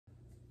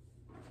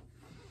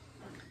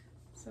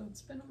So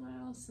it's been a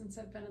while since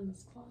I've been in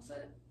this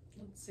closet.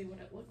 Let's see what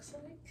it looks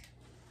like.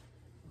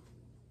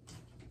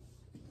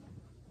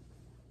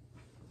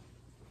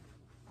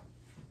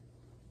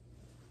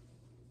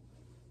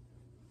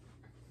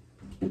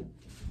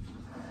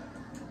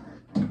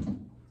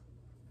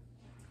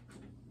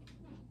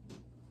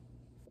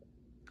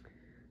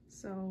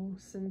 So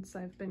since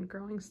I've been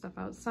growing stuff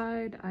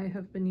outside, I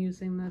have been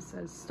using this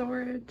as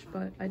storage,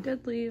 but I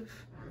did leave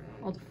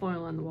all the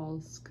foil on the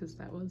walls because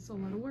that was a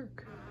lot of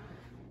work.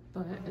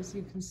 But as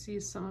you can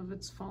see, some of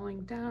it's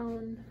falling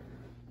down.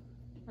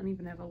 I don't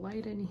even have a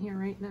light in here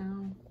right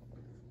now.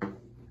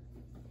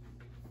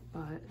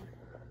 But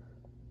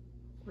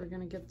we're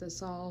gonna get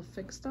this all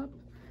fixed up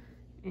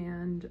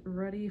and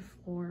ready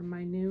for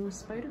my new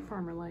Spider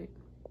Farmer light.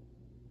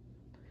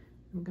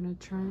 I'm gonna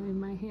try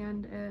my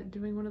hand at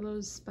doing one of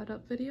those sped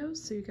up videos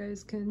so you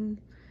guys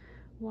can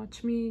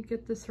watch me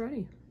get this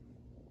ready.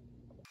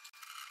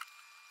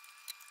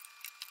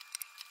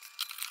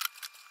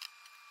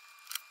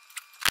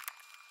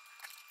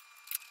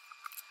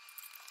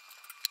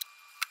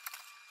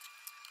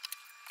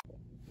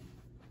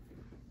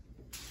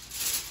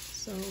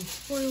 So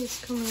foil's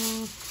coming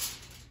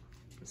off.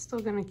 I'm still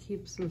gonna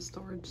keep some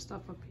storage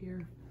stuff up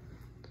here.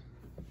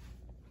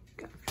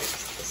 Gotta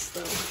fix this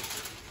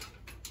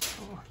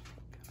though. Oh,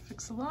 gotta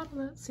fix a lot of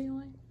that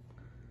ceiling.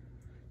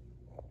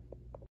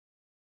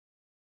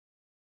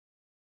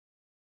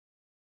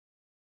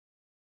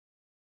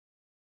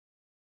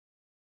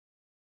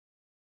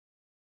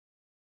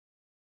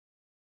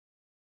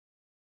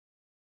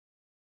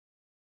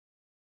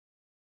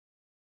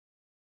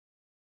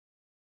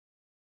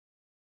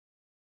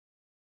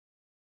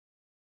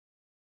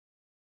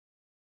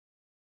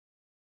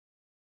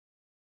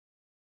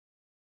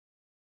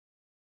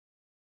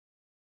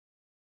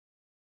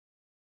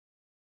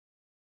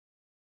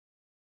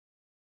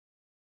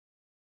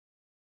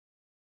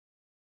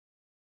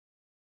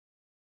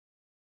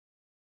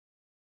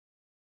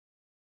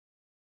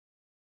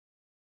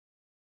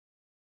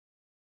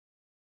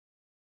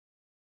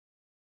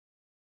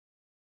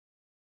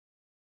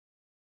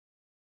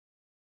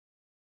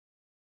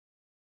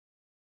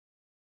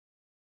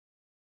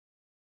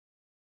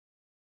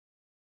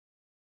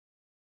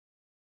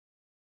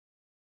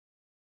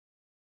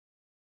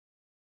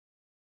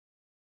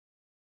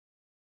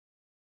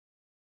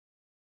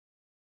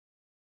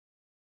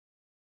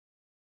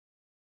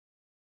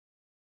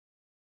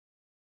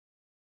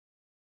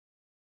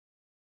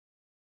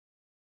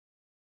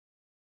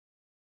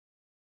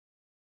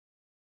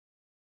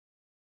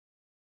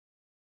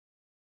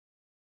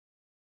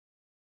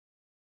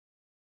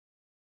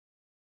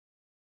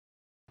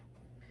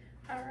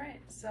 All right,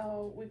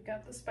 so we've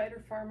got the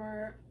Spider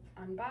Farmer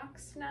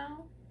unboxed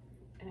now,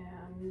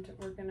 and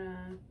we're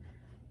gonna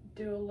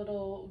do a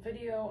little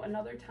video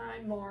another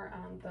time more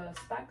on the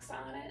specs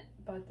on it,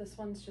 but this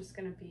one's just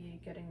gonna be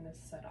getting this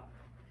set up.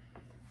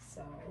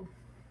 So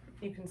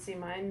you can see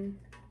mine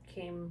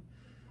came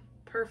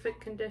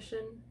perfect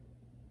condition,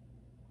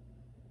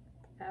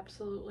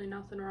 absolutely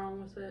nothing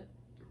wrong with it,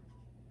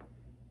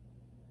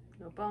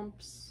 no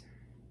bumps,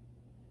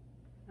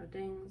 no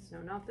dings,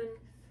 no nothing.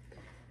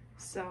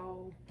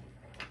 So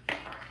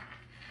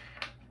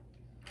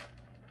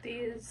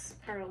these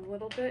are a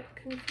little bit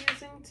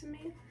confusing to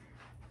me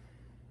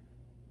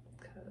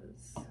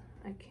because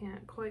I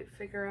can't quite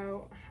figure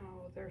out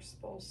how they're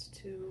supposed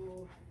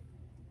to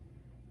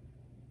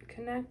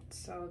connect.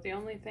 So the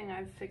only thing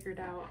I've figured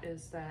out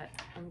is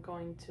that I'm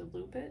going to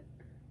loop it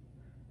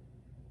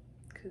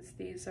because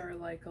these are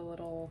like a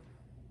little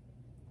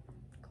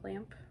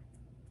clamp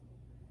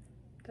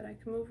that I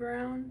can move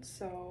around.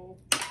 So,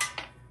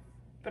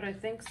 but I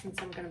think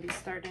since I'm going to be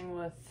starting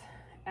with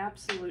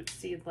absolute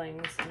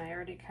seedlings and I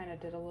already kind of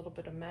did a little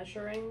bit of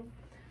measuring,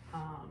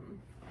 I'm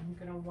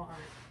going to want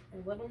a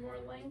little more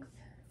length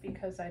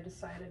because I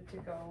decided to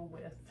go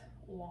with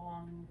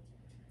long,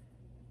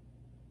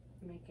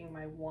 making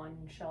my one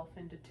shelf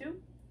into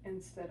two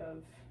instead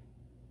of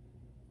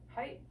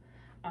height,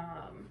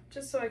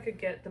 just so I could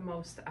get the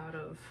most out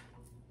of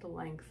the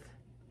length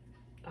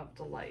of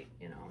the light,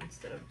 you know,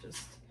 instead of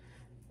just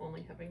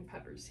only having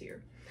peppers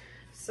here.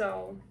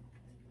 So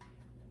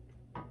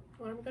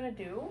what I'm gonna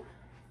do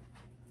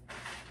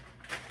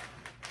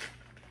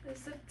is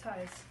zip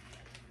ties.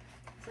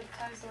 Zip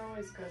ties are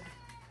always good.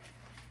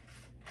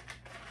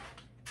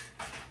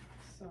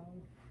 So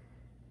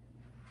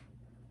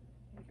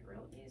make it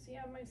real easy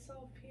on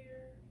myself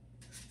here.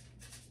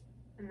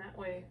 And that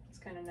way it's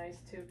kind of nice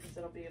too because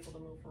it'll be able to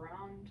move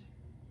around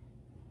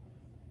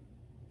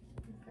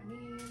if I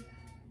need.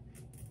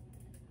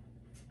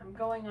 I'm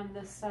going on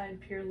this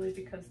side purely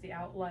because the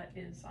outlet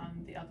is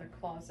on the other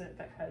closet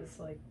that has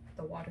like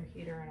the water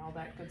heater and all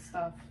that good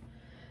stuff.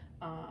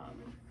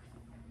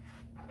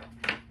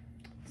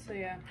 So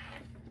yeah,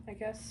 I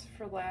guess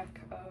for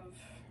lack of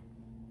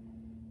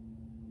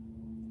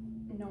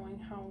knowing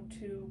how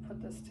to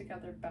put this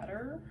together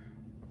better,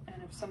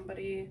 and if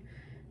somebody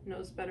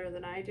knows better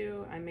than I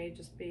do, I may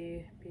just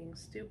be being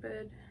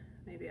stupid.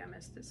 Maybe I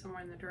missed it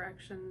somewhere in the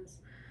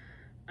directions.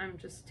 I'm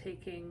just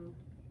taking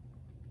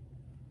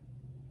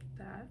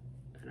that,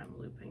 and I'm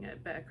looping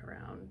it back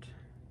around,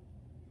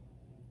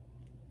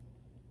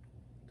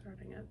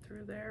 threading it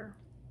through there,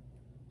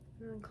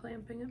 and then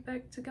clamping it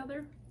back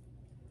together.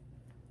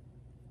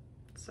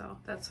 So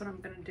that's what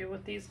I'm going to do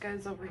with these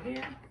guys over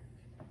here.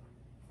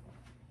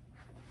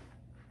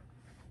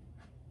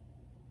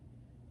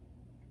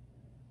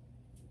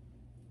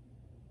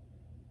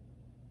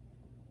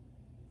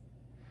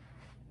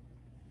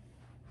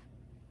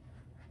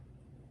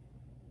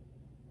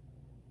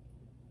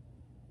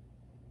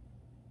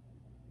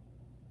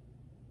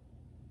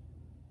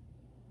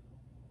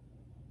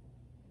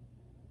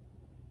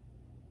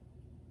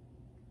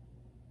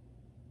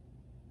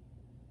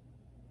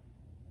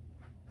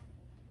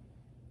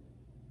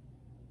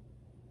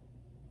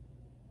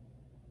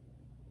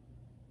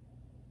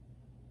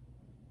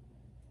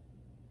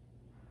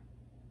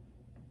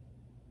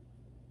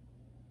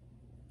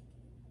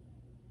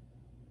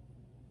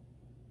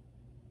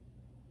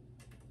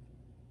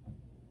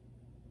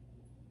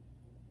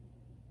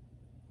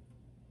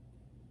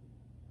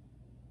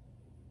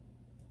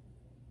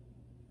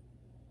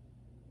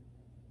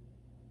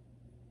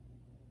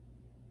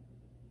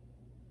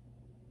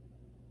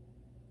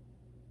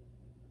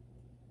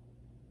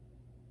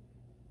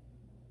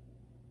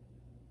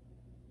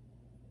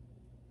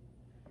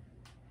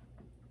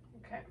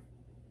 Okay,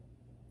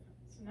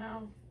 so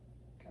now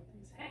got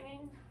these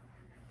hanging,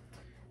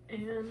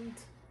 and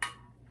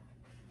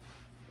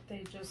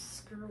they just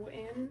screw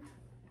in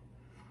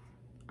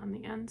on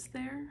the ends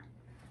there.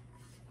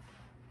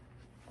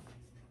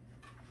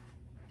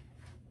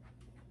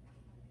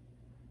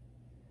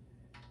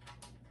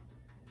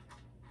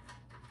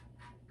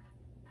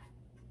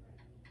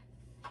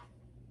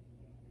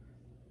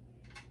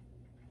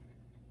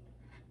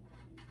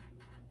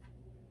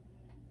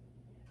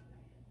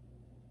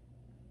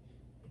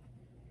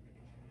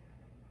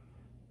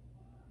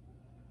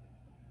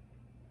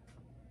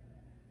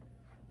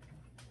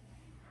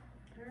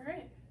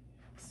 Alright,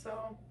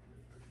 so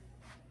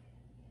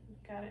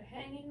we've got it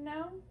hanging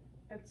now.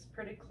 It's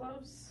pretty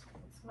close.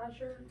 Let's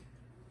measure.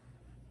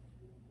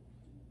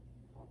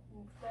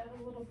 Move that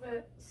a little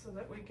bit so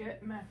that we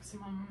get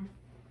maximum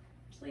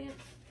plant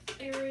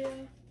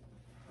area.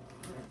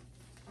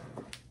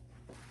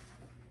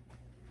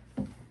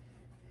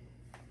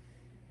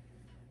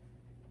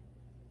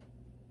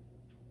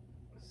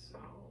 So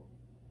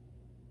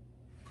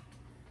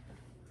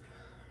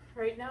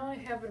right now I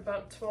have it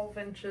about 12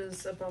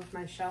 inches above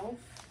my shelf.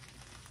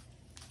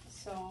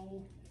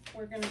 So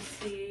we're going to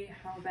see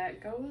how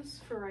that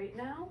goes for right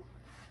now.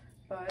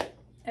 But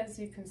as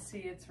you can see,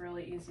 it's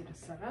really easy to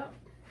set up.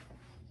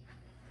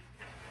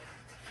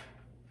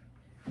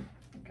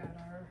 Got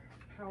our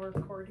power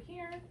cord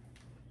here.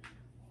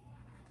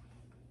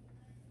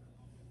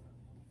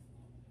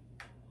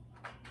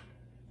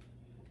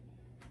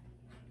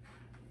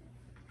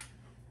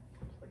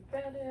 Plug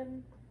that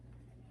in.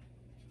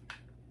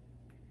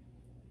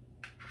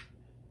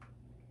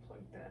 Plug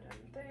that in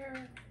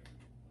there.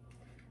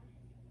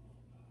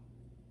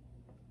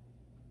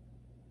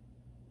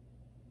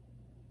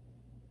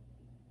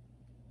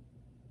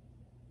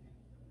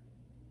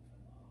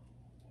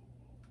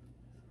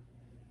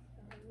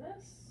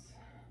 This.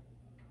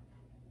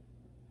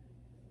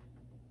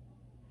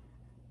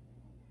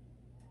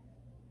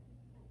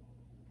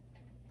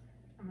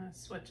 I'm going to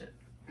switch it.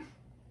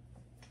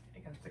 I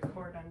got the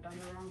cord end on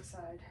the wrong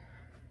side.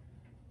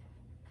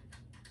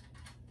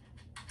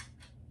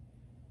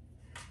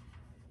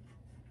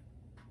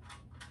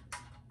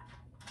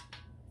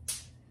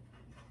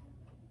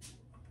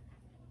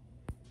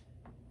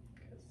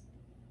 Because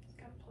it's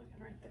got to plug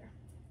in right there.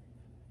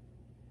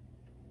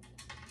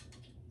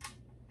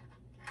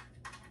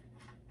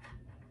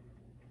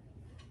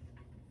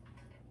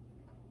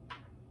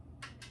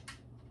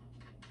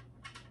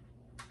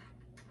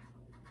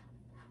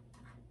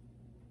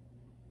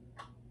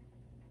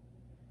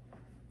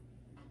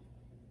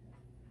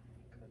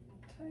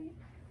 Tight.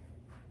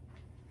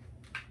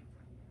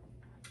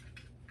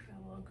 Got a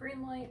little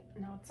green light,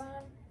 now it's on.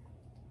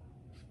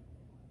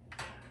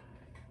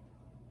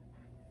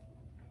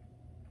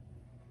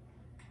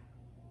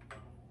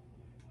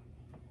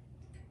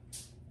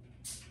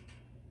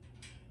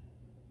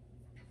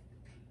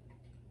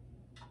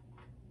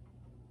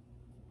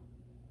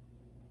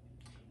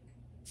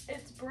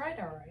 It's bright,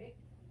 all right.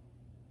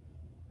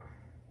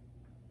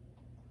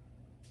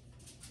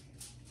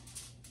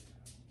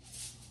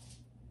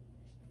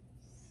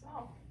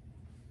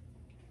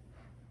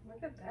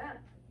 Look at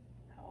that.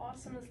 How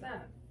awesome is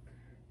that?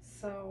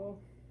 So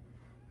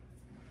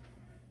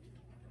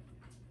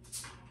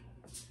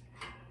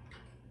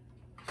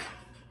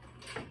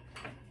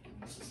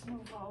just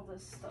move all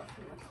this stuff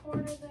in the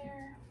corner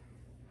there.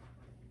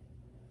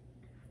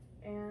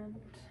 And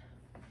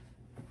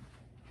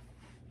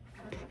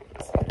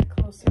let's get a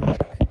closer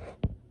look.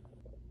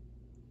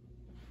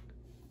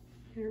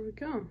 Here we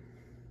go.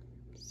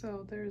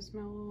 So there's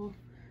my little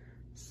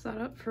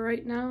setup for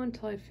right now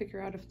until I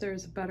figure out if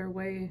there's a better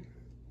way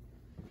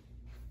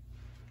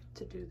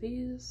to do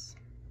these.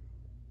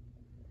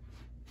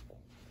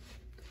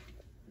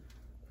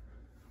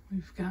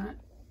 We've got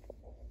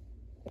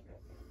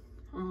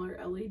all our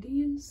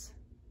LEDs.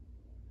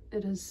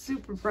 It is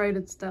super bright.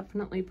 It's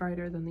definitely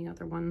brighter than the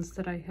other ones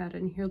that I had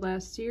in here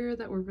last year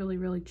that were really,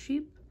 really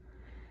cheap.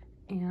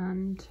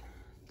 And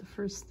the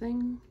first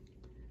thing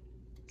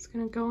that's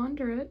gonna go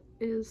under it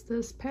is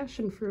this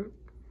passion fruit.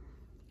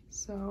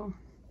 So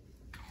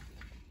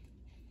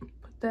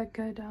put that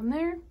guy down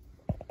there.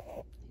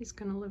 He's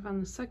gonna live on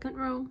the second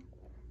row,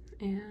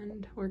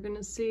 and we're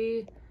gonna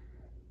see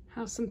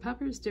how some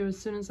peppers do as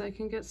soon as I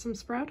can get some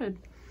sprouted.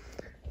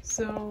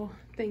 So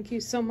thank you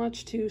so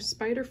much to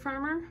Spider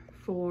Farmer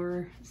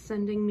for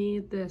sending me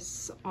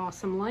this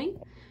awesome light,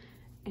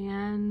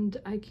 and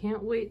I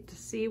can't wait to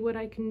see what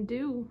I can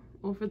do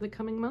over the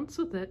coming months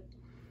with it.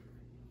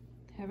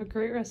 Have a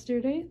great rest of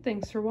your day.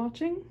 Thanks for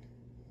watching,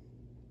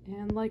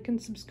 and like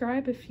and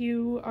subscribe if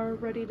you are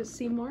ready to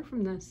see more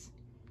from this.